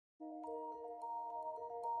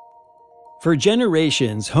For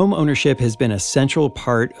generations, home ownership has been a central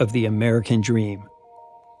part of the American dream.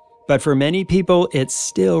 But for many people, it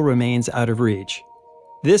still remains out of reach.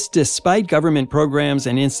 This despite government programs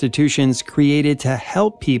and institutions created to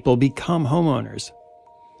help people become homeowners.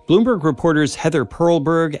 Bloomberg reporters Heather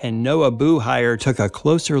Perlberg and Noah Buhire took a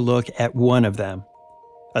closer look at one of them,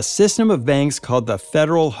 a system of banks called the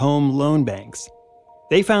Federal Home Loan Banks.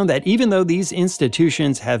 They found that even though these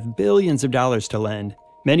institutions have billions of dollars to lend,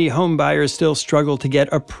 many home buyers still struggle to get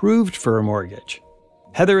approved for a mortgage.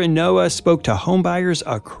 Heather and Noah spoke to home buyers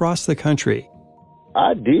across the country.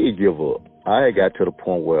 I did give up. I had got to the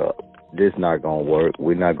point where this not going to work.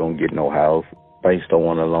 We're not going to get no house. Banks don't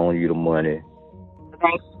want to loan you the money. The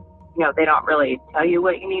banks, they don't really tell you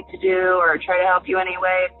what you need to do or try to help you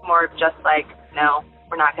anyway. It's more of just like, no,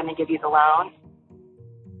 we're not going to give you the loan.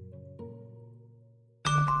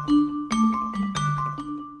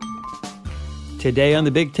 Today on The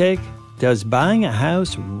Big Take, does buying a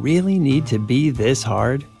house really need to be this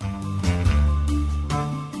hard?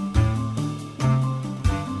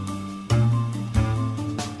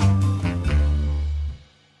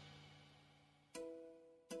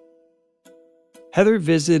 Heather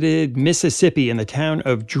visited Mississippi in the town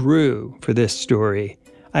of Drew for this story.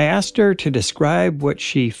 I asked her to describe what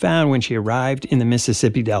she found when she arrived in the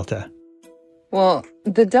Mississippi Delta. Well,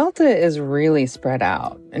 the Delta is really spread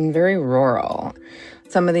out and very rural.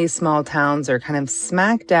 Some of these small towns are kind of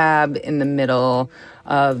smack dab in the middle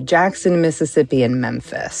of Jackson, Mississippi, and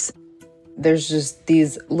Memphis. There's just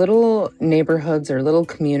these little neighborhoods or little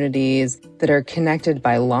communities that are connected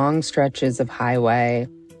by long stretches of highway.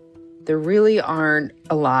 There really aren't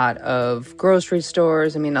a lot of grocery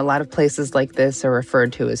stores. I mean, a lot of places like this are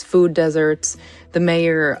referred to as food deserts. The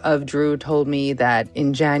mayor of Drew told me that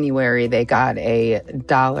in January they got a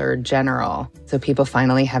Dollar General. So people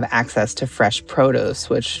finally have access to fresh produce,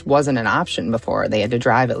 which wasn't an option before. They had to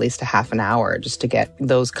drive at least a half an hour just to get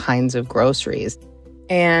those kinds of groceries.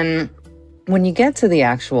 And when you get to the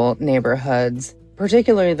actual neighborhoods,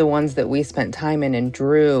 particularly the ones that we spent time in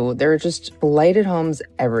Drew, there are just blighted homes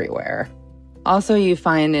everywhere. Also, you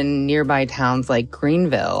find in nearby towns like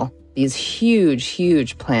Greenville, these huge,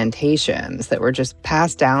 huge plantations that were just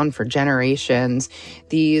passed down for generations.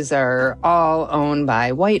 These are all owned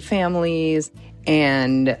by white families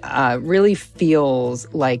and really feels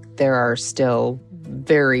like there are still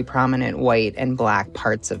very prominent white and black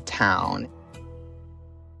parts of town.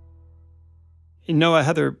 Noah,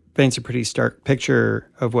 Heather paints a pretty stark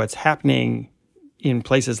picture of what's happening in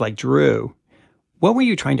places like Drew. What were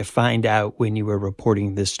you trying to find out when you were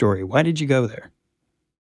reporting this story? Why did you go there?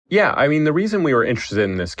 Yeah, I mean, the reason we were interested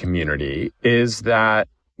in this community is that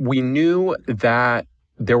we knew that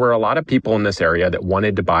there were a lot of people in this area that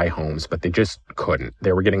wanted to buy homes, but they just couldn't.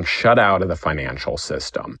 They were getting shut out of the financial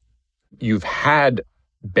system. You've had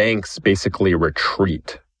banks basically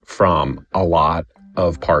retreat from a lot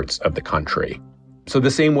of parts of the country. So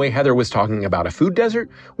the same way Heather was talking about a food desert,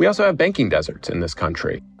 we also have banking deserts in this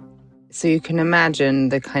country. So you can imagine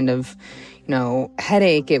the kind of,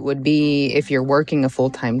 headache it would be if you're working a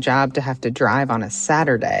full-time job to have to drive on a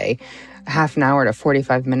Saturday, half an hour to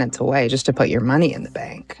 45 minutes away just to put your money in the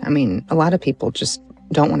bank. I mean, a lot of people just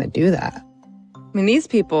don't want to do that. I mean, these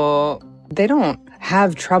people, they don't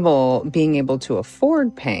have trouble being able to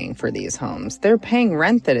afford paying for these homes. They're paying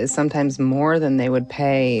rent that is sometimes more than they would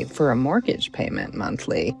pay for a mortgage payment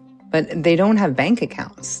monthly. But they don't have bank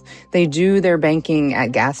accounts. They do their banking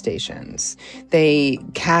at gas stations. They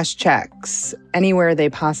cash checks anywhere they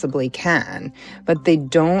possibly can. But they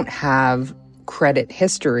don't have credit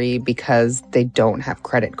history because they don't have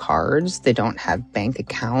credit cards. They don't have bank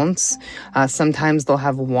accounts. Sometimes they'll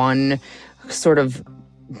have one sort of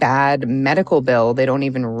bad medical bill they don't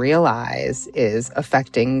even realize is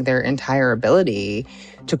affecting their entire ability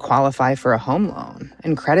to qualify for a home loan.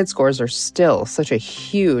 And credit scores are still such a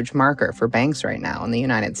huge marker for banks right now in the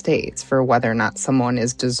United States for whether or not someone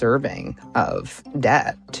is deserving of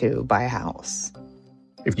debt to buy a house.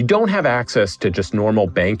 If you don't have access to just normal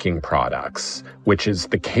banking products, which is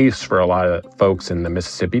the case for a lot of folks in the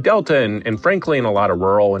Mississippi Delta and frankly in a lot of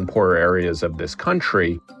rural and poorer areas of this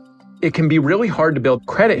country, it can be really hard to build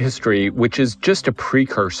credit history, which is just a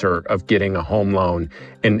precursor of getting a home loan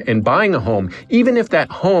and buying a home, even if that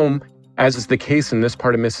home, as is the case in this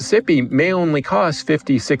part of Mississippi, may only cost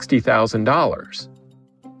 $50,000, $60,000.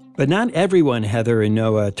 But not everyone Heather and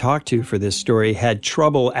Noah talked to for this story had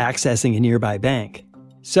trouble accessing a nearby bank.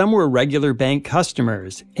 Some were regular bank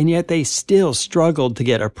customers, and yet they still struggled to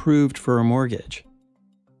get approved for a mortgage.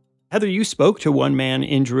 Heather, you spoke to one man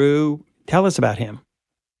in Drew. Tell us about him.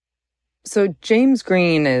 So James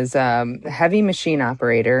Green is a heavy machine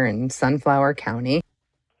operator in Sunflower County.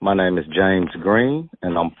 My name is James Green,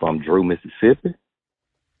 and I'm from Drew, Mississippi.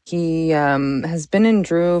 He has been in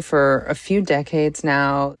Drew for a few decades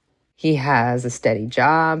now. He has a steady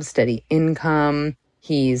job, steady income.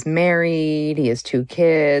 He's married. He has 2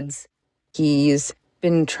 kids. He's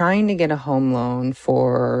been trying to get a home loan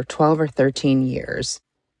for 12 or 13 years.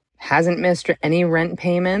 Hasn't missed any rent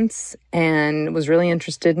payments and was really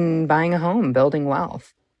interested in buying a home, building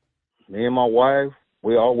wealth. Me and my wife,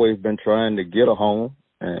 we always been trying to get a home,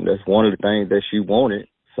 and that's one of the things that she wanted.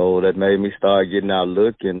 So that made me start getting out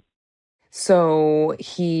looking. So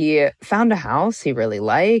he found a house he really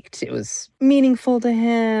liked. It was meaningful to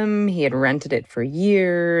him. He had rented it for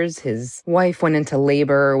years. His wife went into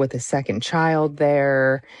labor with a second child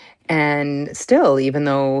there. And still, even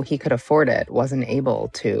though he could afford it, wasn't able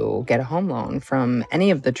to get a home loan from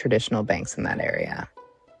any of the traditional banks in that area.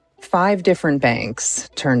 5 different banks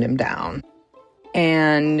turned him down.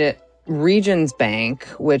 And Regions Bank,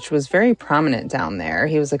 which was very prominent down there,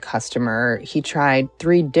 he was a customer. He tried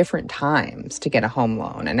 3 different times to get a home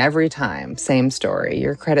loan. And every time, same story.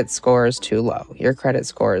 Your credit score is too low. Your credit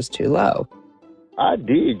score is too low. I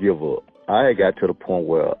did give up. I had got to the point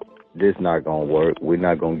where this not going to work. We're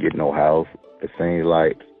not going to get no house. It seems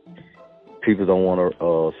like people don't want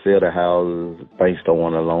to sell the houses. Banks don't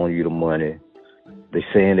want to loan you the money. They're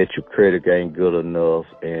saying that your credit ain't good enough.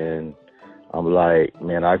 And I'm like,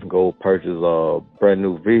 man, I can go purchase a brand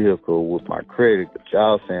new vehicle with my credit, but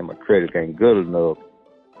y'all saying my credit ain't good enough.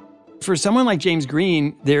 For someone like James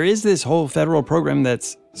Green, there is this whole federal program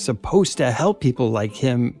that's supposed to help people like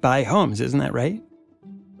him buy homes. Isn't that right?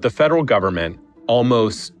 The federal government,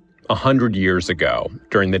 almost 100 years ago,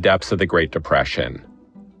 during the depths of the Great Depression,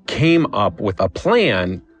 came up with a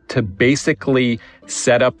plan to basically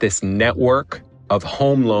set up this network of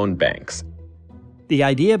home loan banks. The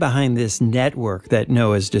idea behind this network that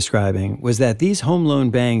Noah's describing was that these home loan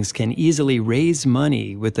banks can easily raise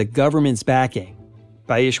money with the government's backing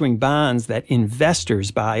by issuing bonds that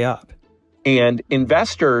investors buy up. And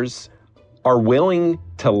investors are willing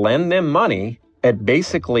to lend them money at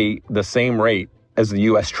basically the same rate as the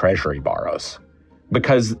U.S. Treasury borrows.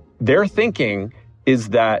 Because their thinking is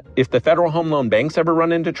that if the federal home loan banks ever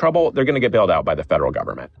run into trouble, they're going to get bailed out by the federal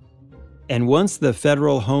government. And once the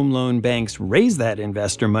federal home loan banks raise that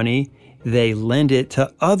investor money, they lend it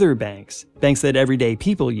to other banks, banks that everyday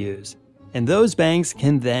people use. And those banks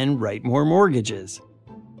can then write more mortgages.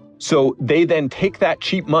 So they then take that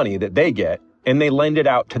cheap money that they get and they lend it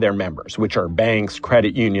out to their members, which are banks,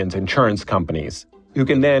 credit unions, insurance companies, who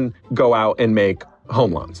can then go out and make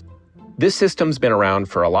home loans. This system's been around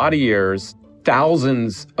for a lot of years.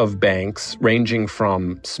 Thousands of banks, ranging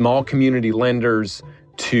from small community lenders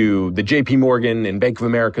to the JP Morgan and Bank of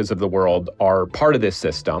Americas of the world, are part of this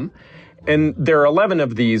system. And there are 11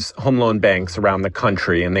 of these home loan banks around the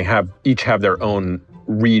country, and they each have their own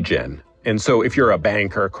region. And so if you're a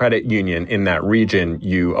bank or a credit union in that region,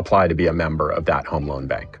 you apply to be a member of that home loan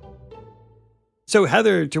bank. So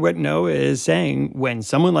Heather, to what Noah is saying, when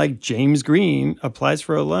someone like James Green applies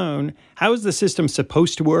for a loan, how is the system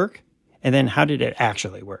supposed to work? And then how did it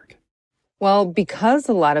actually work? Well, because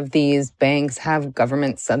a lot of these banks have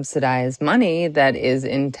government-subsidized money that is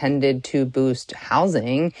intended to boost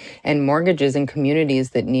housing and mortgages in communities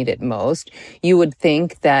that need it most, you would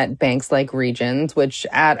think that banks like Regions, which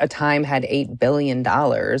at a time had $8 billion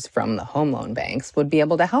from the home loan banks, would be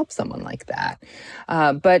able to help someone like that.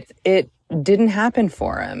 But it didn't happen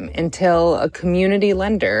for him until a community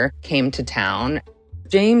lender came to town.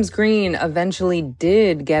 James Green eventually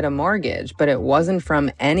did get a mortgage, but it wasn't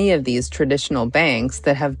from any of these traditional banks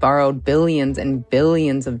that have borrowed billions and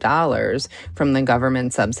billions of dollars from the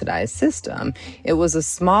government-subsidized system. It was a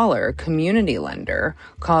smaller community lender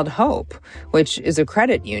called Hope, which is a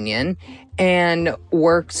credit union and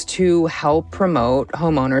works to help promote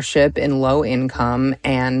homeownership in low-income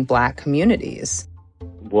and Black communities.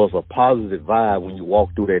 It was a positive vibe when you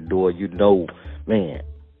walk through that door. You know, man,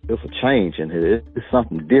 there's a change in here. It's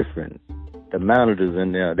something different. The managers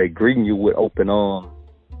in there, they greeting you with open arms.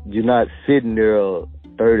 You're not sitting there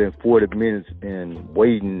 30 and 40 minutes and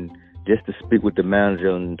waiting just to speak with the manager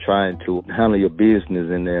and trying to handle your business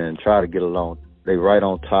in there and try to get along. They right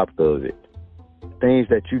on top of it. Things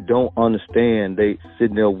that you don't understand, they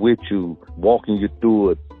sitting there with you, walking you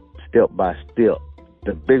through it step by step.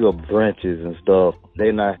 The bigger branches and stuff,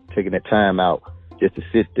 they're not taking the time out just to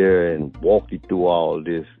sit there and walk you through all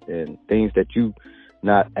this, and things that you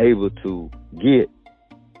not able to get,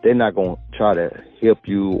 they're not going to try to help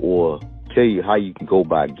you or tell you how you can go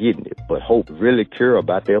by getting it. But Hope really care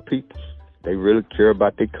about their people. They really care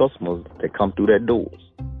about their customers that come through their doors.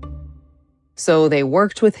 So they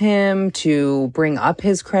worked with him to bring up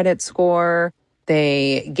his credit score.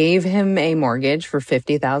 They gave him a mortgage for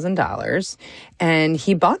 $50,000, and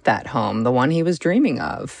he bought that home, the one he was dreaming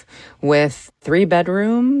of, with 3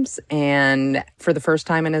 bedrooms. And for the first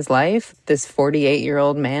time in his life, this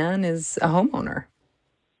 48-year-old man is a homeowner.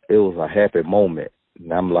 It was a happy moment.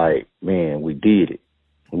 And I'm like, man, we did it.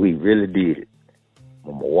 We really did it.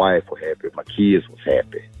 My wife was happy. My kids was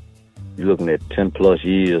happy. You're looking at 10 plus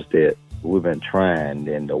years that we've been trying,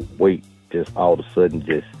 and the weight just all of a sudden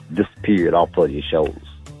just disappeared off of your shoulders.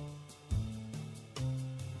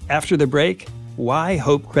 After the break, why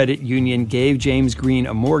Hope Credit Union gave James Green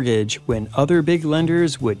a mortgage when other big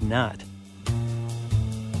lenders would not.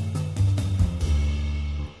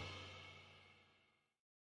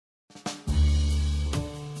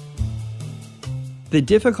 The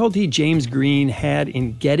difficulty James Green had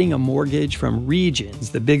in getting a mortgage from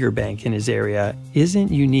Regions, the bigger bank in his area,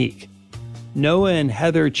 isn't unique. Noah and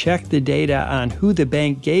Heather checked the data on who the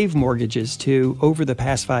bank gave mortgages to over the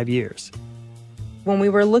past 5 years. When we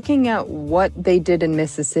were looking at what they did in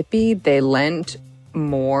Mississippi, they lent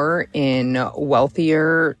more in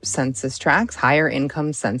wealthier census tracts, higher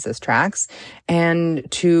income census tracts, and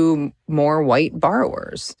to more white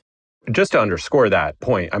borrowers. Just to underscore that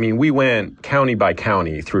point, I mean, we went county by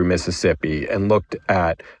county through Mississippi and looked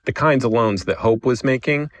at the kinds of loans that Hope was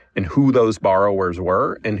making and who those borrowers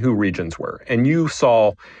were and who Regions were. And you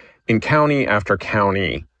saw in county after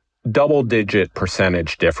county double-digit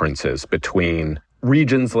percentage differences between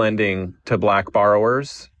Regions lending to Black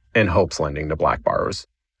borrowers and Hope's lending to Black borrowers.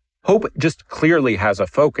 Hope just clearly has a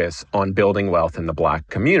focus on building wealth in the Black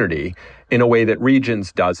community in a way that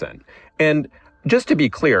Regions doesn't. And just to be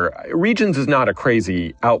clear, Regions is not a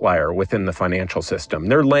crazy outlier within the financial system.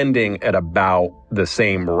 They're lending at about the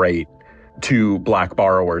same rate to Black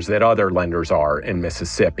borrowers that other lenders are in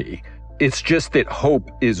Mississippi. It's just that Hope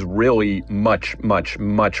is really much, much,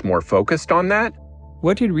 much more focused on that.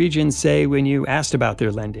 What did Regions say when you asked about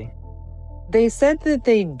their lending? They said that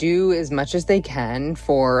they do as much as they can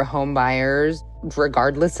for home buyers,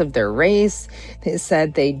 regardless of their race. They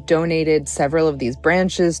said they donated several of these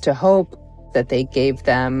branches to Hope, that they gave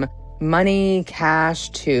them money, cash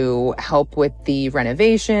to help with the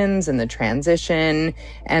renovations and the transition,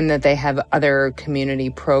 and that they have other community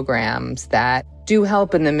programs that do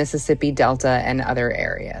help in the Mississippi Delta and other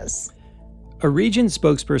areas. A Regions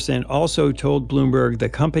spokesperson also told Bloomberg the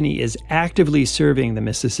company is actively serving the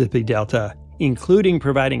Mississippi Delta, including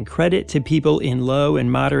providing credit to people in low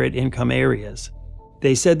and moderate income areas.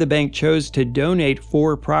 They said the bank chose to donate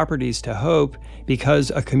 4 properties to Hope because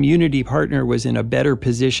a community partner was in a better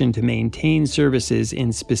position to maintain services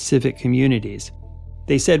in specific communities.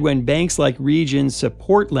 They said when banks like Regions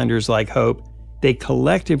support lenders like Hope, they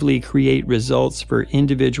collectively create results for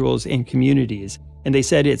individuals and communities. And they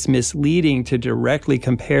said it's misleading to directly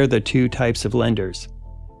compare the two types of lenders.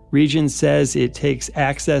 Regions says it takes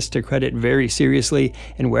access to credit very seriously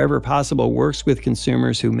and wherever possible works with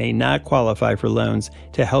consumers who may not qualify for loans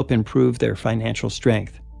to help improve their financial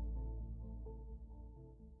strength.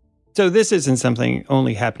 So this isn't something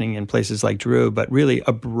only happening in places like Drew, but really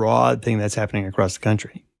a broad thing that's happening across the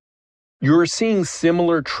country. You're seeing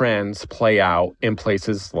similar trends play out in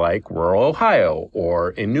places like rural Ohio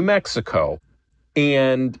or in New Mexico.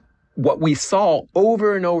 And what we saw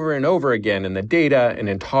over and over and over again in the data and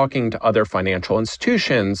in talking to other financial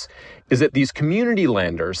institutions is that these community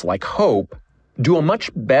lenders like Hope do a much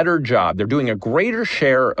better job. They're doing a greater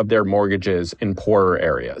share of their mortgages in poorer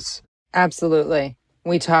areas. Absolutely.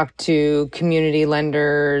 We talked to community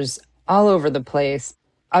lenders all over the place,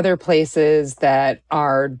 other places that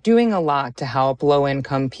are doing a lot to help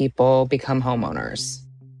low-income people become homeowners.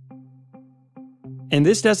 And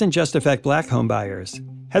this doesn't just affect Black home buyers.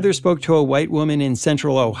 Heather spoke to a white woman in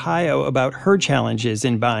central Ohio about her challenges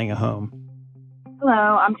in buying a home. Hello,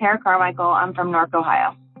 I'm Tara Carmichael. I'm from North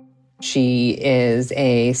Ohio. She is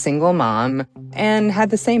a single mom and had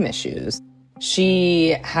the same issues.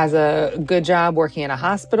 She has a good job working in a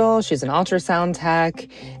hospital. She's an ultrasound tech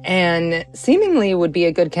and seemingly would be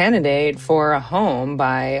a good candidate for a home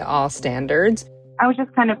by all standards. I was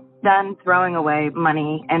just kind of done throwing away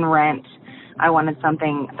money and rent. I wanted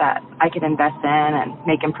something that I could invest in and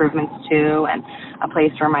make improvements to, and a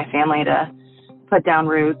place for my family to put down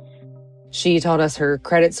roots. She told us her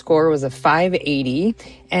credit score was a 580,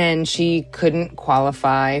 and she couldn't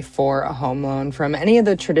qualify for a home loan from any of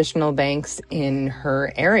the traditional banks in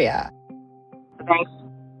her area. The banks,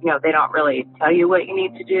 they don't really tell you what you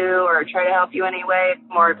need to do or try to help you anyway. It's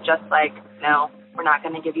more of just like, no, we're not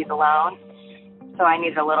going to give you the loan. So So I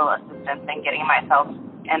needed a little assistance in getting myself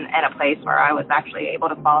in a place where I was actually able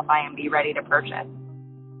to qualify and be ready to purchase.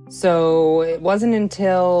 So it wasn't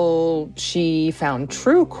until she found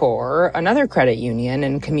TrueCore, another credit union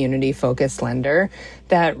and community-focused lender,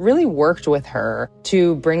 that really worked with her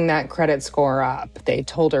to bring that credit score up. They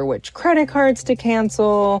told her which credit cards to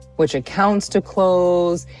cancel, which accounts to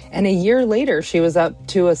close, and a year later she was up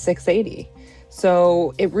to a 680.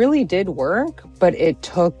 So it really did work, but it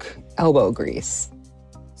took elbow grease.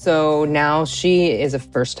 So now she is a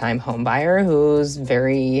first-time homebuyer who's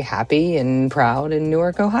very happy and proud in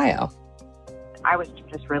Newark, Ohio. I was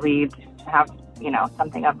just relieved to have,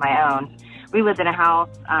 something of my own. We lived in a house.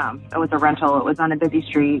 It was a rental. It was on a busy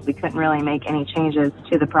street. We couldn't really make any changes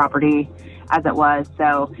to the property as it was.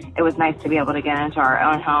 So it was nice to be able to get into our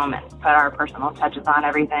own home and put our personal touches on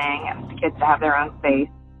everything and the kids to have their own space.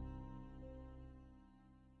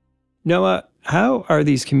 Noah, how are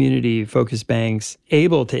these community-focused banks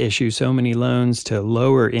able to issue so many loans to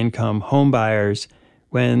lower-income homebuyers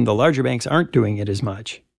when the larger banks aren't doing it as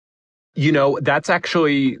much? That's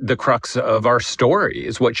actually the crux of our story,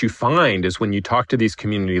 is what you find is when you talk to these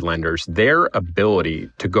community lenders, their ability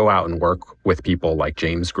to go out and work with people like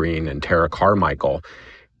James Green and Tara Carmichael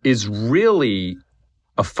is really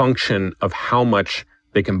a function of how much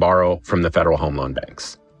they can borrow from the federal home loan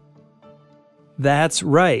banks. That's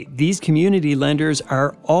right. These community lenders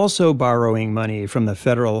are also borrowing money from the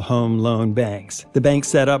federal home loan banks, the banks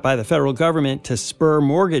set up by the federal government to spur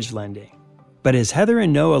mortgage lending. But as Heather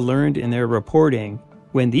and Noah learned in their reporting,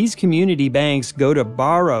 when these community banks go to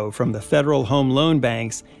borrow from the federal home loan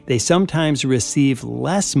banks, they sometimes receive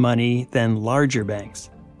less money than larger banks.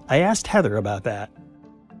 I asked Heather about that.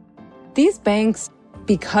 These banks,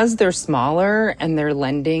 because they're smaller and they're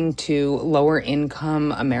lending to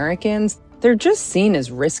lower-income Americans, they're just seen as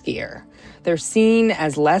riskier. They're seen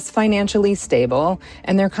as less financially stable,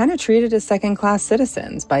 and they're kind of treated as second-class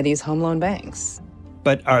citizens by these home loan banks.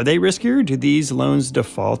 But are they riskier? Do these loans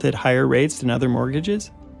default at higher rates than other mortgages?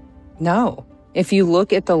 No. If you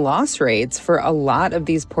look at the loss rates for a lot of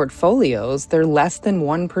these portfolios, they're less than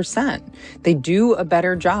 1%. They do a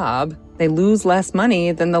better job. They lose less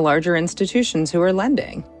money than the larger institutions who are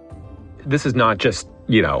lending. This is not just,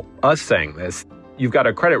 us saying this. You've got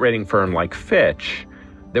a credit rating firm like Fitch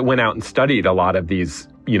that went out and studied a lot of these,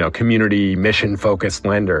 community mission-focused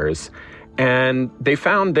lenders. And they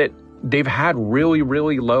found that they've had really,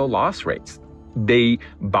 really low loss rates. They,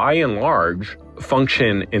 by and large,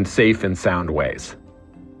 function in safe and sound ways.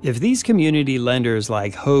 If these community lenders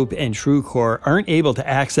like Hope and TrueCore aren't able to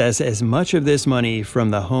access as much of this money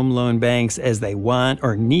from the home loan banks as they want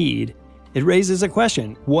or need, it raises a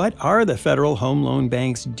question. What are the federal home loan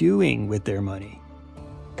banks doing with their money?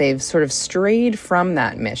 They've sort of strayed from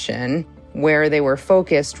that mission where they were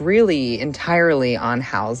focused really entirely on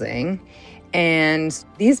housing. And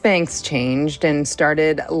these banks changed and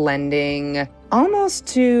started lending almost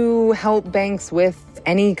to help banks with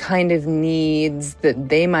any kind of needs that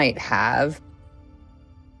they might have.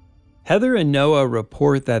 Heather and Noah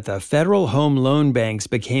report that the federal home loan banks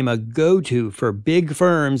became a go-to for big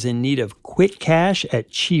firms in need of quick cash at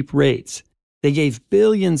cheap rates. They gave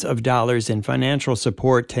billions of dollars in financial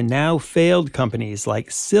support to now failed companies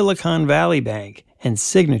like Silicon Valley Bank and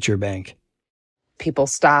Signature Bank. People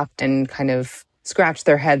stopped and kind of scratched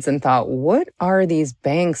their heads and thought, what are these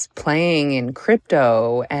banks playing in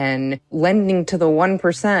crypto and lending to the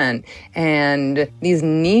 1% and these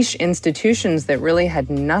niche institutions that really had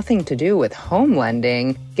nothing to do with home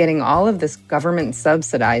lending, getting all of this government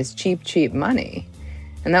subsidized cheap money?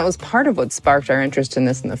 And that was part of what sparked our interest in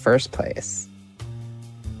this in the first place.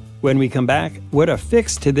 When we come back, what a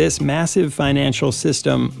fix to this massive financial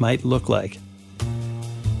system might look like.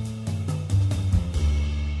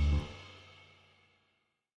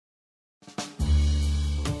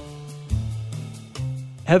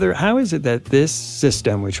 Heather, how is it that this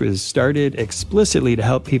system, which was started explicitly to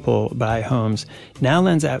help people buy homes, now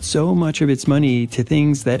lends out so much of its money to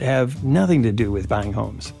things that have nothing to do with buying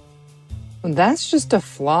homes? That's just a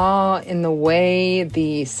flaw in the way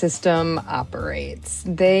the system operates.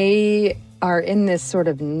 They are in this sort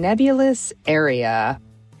of nebulous area.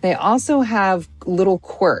 They also have little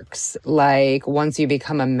quirks, like once you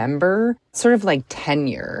become a member, sort of like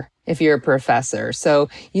tenure if you're a professor. So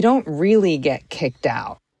you don't really get kicked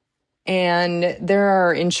out. And there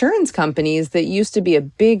are insurance companies that used to be a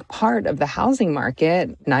big part of the housing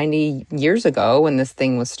market 90 years ago when this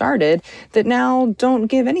thing was started that now don't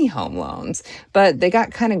give any home loans, but they got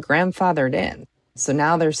kind of grandfathered in. So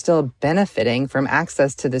now they're still benefiting from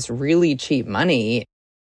access to this really cheap money.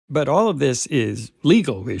 But all of this is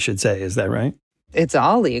legal, we should say. Is that right? It's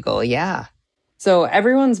all legal, yeah. So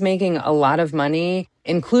everyone's making a lot of money,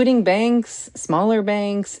 including banks, smaller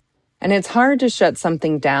banks, and it's hard to shut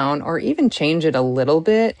something down or even change it a little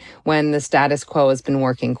bit when the status quo has been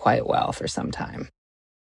working quite well for some time.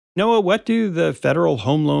 Noah, what do the Federal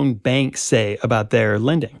Home Loan banks say about their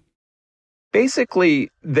lending? Basically,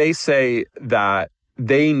 they say that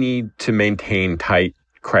they need to maintain tight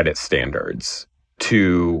credit standards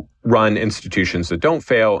to run institutions that don't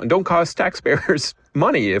fail and don't cost taxpayers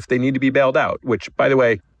money if they need to be bailed out, which, by the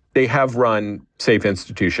way, they have run safe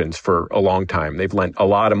institutions for a long time. They've lent a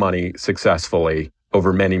lot of money successfully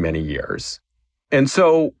over many, many years. And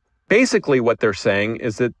so basically what they're saying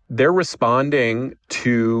is that they're responding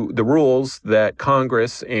to the rules that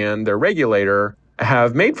Congress and their regulator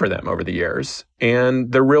have made for them over the years,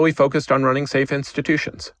 and they're really focused on running safe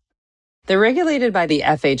institutions. They're regulated by the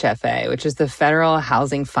FHFA, which is the Federal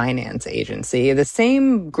Housing Finance Agency, the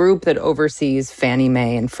same group that oversees Fannie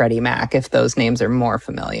Mae and Freddie Mac, if those names are more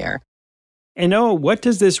familiar. And Noah, what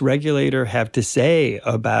does this regulator have to say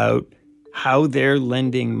about how they're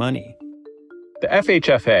lending money? The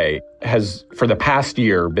FHFA has, for the past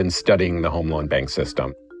year, been studying the home loan bank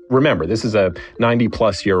system. Remember, this is a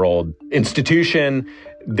 90-plus-year-old institution.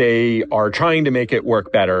 They are trying to make it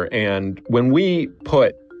work better. And when we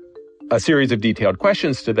put a series of detailed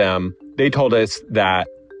questions to them, they told us that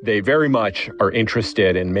they very much are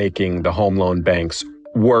interested in making the home loan banks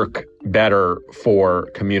work better for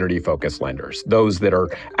community-focused lenders, those that are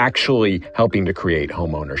actually helping to create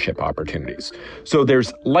home ownership opportunities. So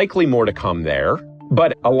there's likely more to come there.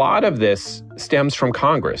 But a lot of this stems from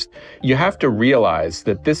Congress. You have to realize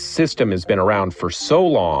that this system has been around for so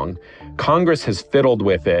long. Congress has fiddled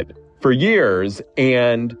with it for years,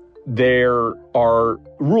 and there are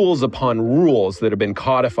rules upon rules that have been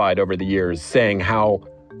codified over the years saying how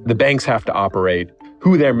the banks have to operate,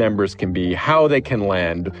 who their members can be, how they can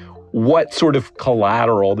lend, what sort of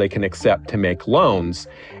collateral they can accept to make loans.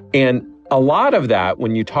 And a lot of that,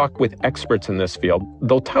 when you talk with experts in this field,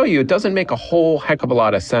 they'll tell you it doesn't make a whole heck of a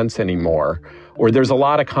lot of sense anymore, or there's a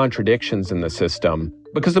lot of contradictions in the system,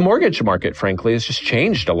 because the mortgage market, frankly, has just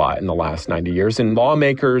changed a lot in the last 90 years, and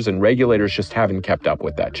lawmakers and regulators just haven't kept up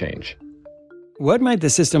with that change. What might the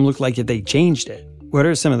system look like if they changed it? What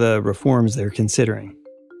are some of the reforms they're considering?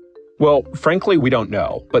 Well, frankly, we don't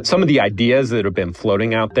know. But some of the ideas that have been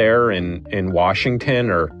floating out there in Washington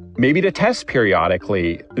are maybe to test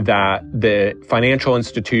periodically that the financial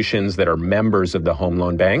institutions that are members of the home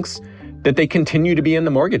loan banks, that they continue to be in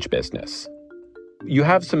the mortgage business. You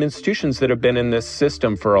have some institutions that have been in this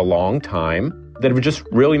system for a long time that have just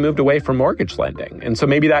really moved away from mortgage lending. And so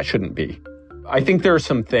maybe that shouldn't be. I think there are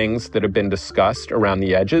some things that have been discussed around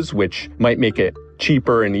the edges which might make it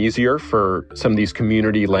cheaper and easier for some of these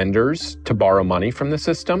community lenders to borrow money from the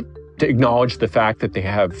system, to acknowledge the fact that they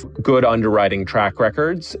have good underwriting track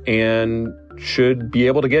records and should be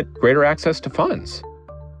able to get greater access to funds.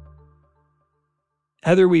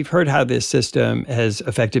 Heather, we've heard how this system has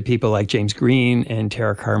affected people like James Green and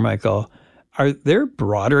Tara Carmichael. Are there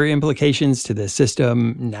broader implications to the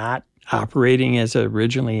system not operating as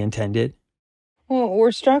originally intended? Well,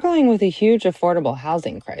 we're struggling with a huge affordable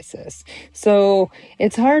housing crisis. So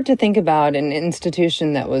it's hard to think about an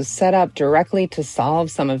institution that was set up directly to solve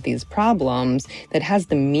some of these problems, that has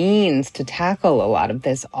the means to tackle a lot of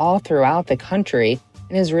this all throughout the country,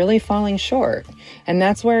 and is really falling short. And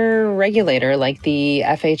that's where a regulator like the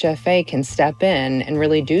FHFA can step in and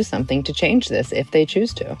really do something to change this if they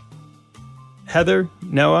choose to. Heather,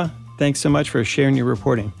 Noah, thanks so much for sharing your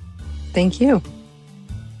reporting. Thank you.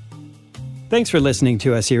 Thanks for listening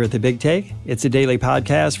to us here at The Big Take. It's a daily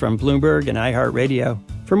podcast from Bloomberg and iHeartRadio.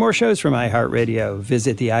 For more shows from iHeartRadio,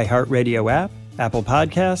 visit the iHeartRadio app, Apple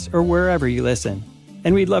Podcasts, or wherever you listen.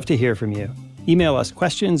 And we'd love to hear from you. Email us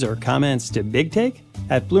questions or comments to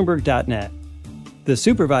bigtake@bloomberg.net. The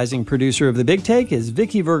supervising producer of The Big Take is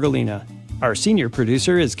Vicky Vergolina. Our senior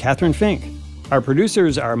producer is Catherine Fink. Our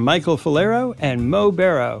producers are Michael Falero and Mo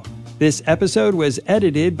Barrow. This episode was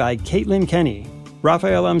edited by Caitlin Kenny.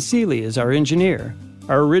 Raphael Amsili is our engineer.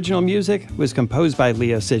 Our original music was composed by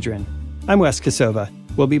Leo Sidran. I'm Wes Kosova.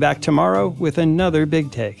 We'll be back tomorrow with another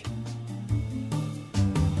Big Take.